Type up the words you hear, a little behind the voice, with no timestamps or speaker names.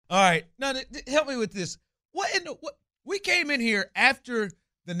All right. Now, help me with this. What we came in here after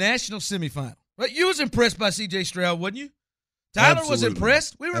the national semifinal, right? You was impressed by C.J. Stroud, wasn't you? Tyler was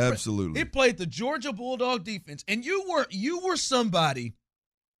impressed. We were Absolutely. He played the Georgia Bulldog defense, and you were somebody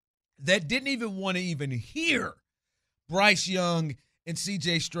that didn't even want to even hear Bryce Young and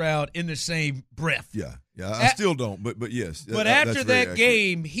C.J. Stroud in the same breath. Yeah. I still don't, but yes. But after that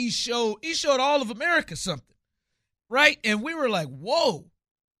game, he showed all of America something, right? And we were like, whoa.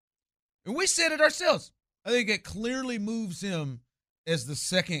 And we said it ourselves. I think it clearly moves him as the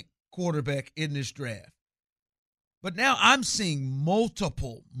second quarterback in this draft. But now I'm seeing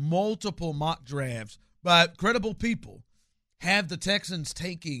multiple mock drafts by credible people have the Texans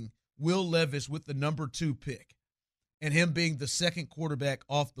taking Will Levis with the number 2 pick and him being the second quarterback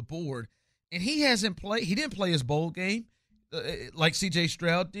off the board. And he hasn't played. He didn't play his bowl game like C.J.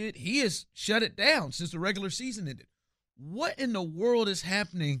 Stroud did. He has shut it down since the regular season ended. What in the world is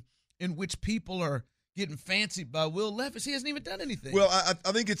happening in which people are getting fancied by Will Levis? He hasn't even done anything. Well,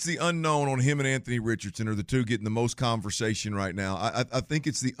 I think it's the unknown on him and Anthony Richardson are the two getting the most conversation right now. I think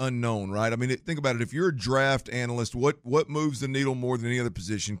it's the unknown, right? I mean, think about it. If you're a draft analyst, what moves the needle more than any other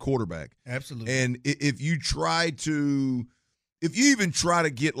position? Quarterback. Absolutely. And if you even try to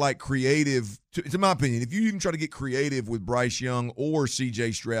get like creative, to my opinion, if you even try to get creative with Bryce Young or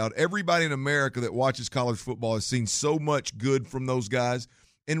C.J. Stroud, everybody in America that watches college football has seen so much good from those guys.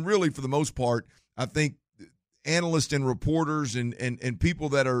 And really, for the most part, I think analysts and reporters and people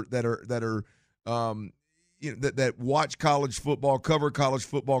that watch college football, cover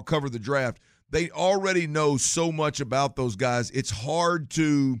the draft, they already know so much about those guys. It's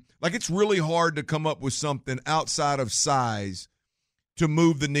really hard to come up with something outside of size to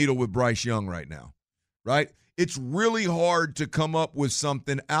move the needle with Bryce Young right now, right? It's really hard to come up with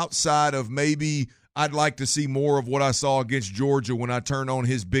something outside of maybe I'd like to see more of what I saw against Georgia when I turned on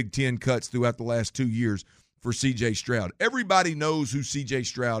his Big Ten cuts throughout the last 2 years for C.J. Stroud. Everybody knows who C.J.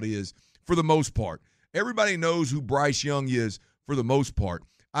 Stroud is for the most part. Everybody knows who Bryce Young is for the most part.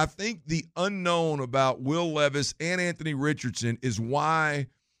 I think the unknown about Will Levis and Anthony Richardson is why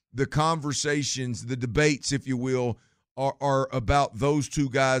the conversations, the debates, if you will, are about those two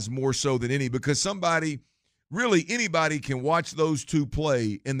guys more so than any, because anybody can watch those two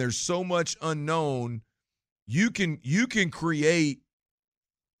play, and there's so much unknown. You can create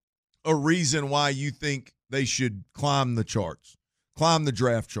a reason why you think they should climb the charts, climb the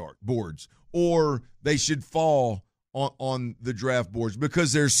draft chart boards, or they should fall on the draft boards,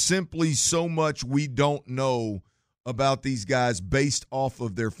 because there's simply so much we don't know about these guys based off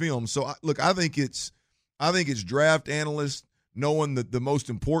of their film. So I think it's draft analysts knowing that the most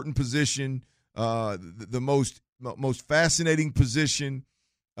important position, the most fascinating position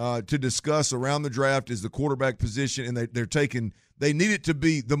to discuss around the draft is the quarterback position, and they need it to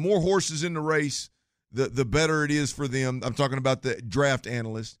be, the more horses in the race, the better it is for them. I'm talking about the draft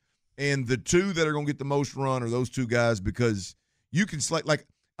analysts, and the two that are going to get the most run are those two guys, because you can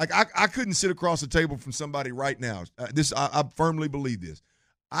I couldn't sit across the table from somebody right now. I firmly believe this.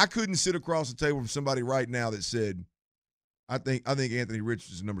 I couldn't sit across the table from somebody right now that said, I think Anthony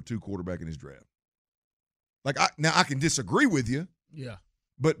Richardson is the number 2 quarterback in his draft. Now I can disagree with you. Yeah.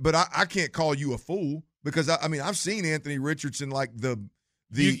 But I can't call you a fool, because I've seen Anthony Richardson like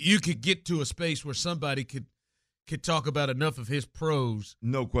you could get to a space where somebody could talk about enough of his pros.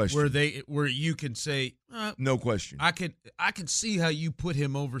 No question. Where you can say, no question. I can see how you put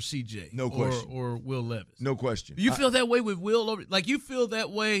him over CJ. No question. Or Will Levis. No question. You feel that way with Will over, like you feel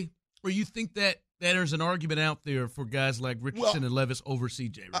that way, or you think that there's an argument out there for guys like Richardson and Levis over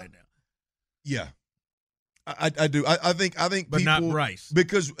CJ right now? Yeah. I do. I think but people, not Bryce,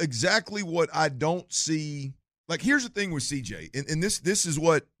 because exactly what I don't see. Like, here's the thing with CJ, and this is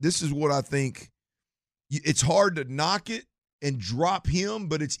what I think. It's hard to knock it and drop him,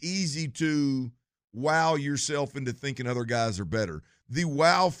 but it's easy to wow yourself into thinking other guys are better. The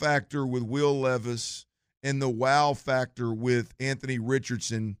wow factor with Will Levis and the wow factor with Anthony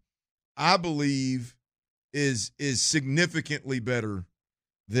Richardson, I believe, is significantly better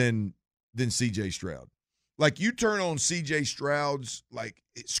than C.J. Stroud. Like, you turn on C.J. Stroud's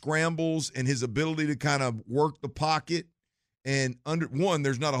scrambles and his ability to kind of work the pocket, and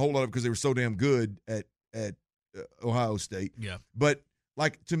there's not a whole lot of, because they were so damn good at Ohio State. Yeah. But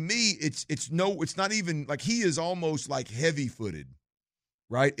to me, it's not even like, he is almost like heavy-footed,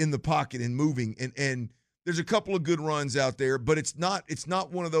 right, in the pocket and moving, and there's a couple of good runs out there, but it's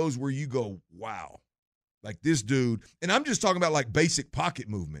not one of those where you go, wow, like this dude. And I'm just talking about like basic pocket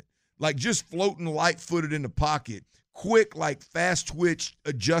movement, like just floating light-footed in the pocket, quick, like fast twitch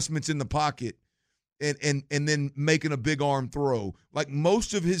adjustments in the pocket. and then making a big arm throw. Like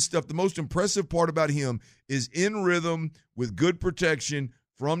most of his stuff, the most impressive part about him is in rhythm with good protection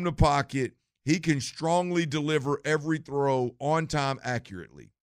from the pocket. He can strongly deliver every throw on time accurately.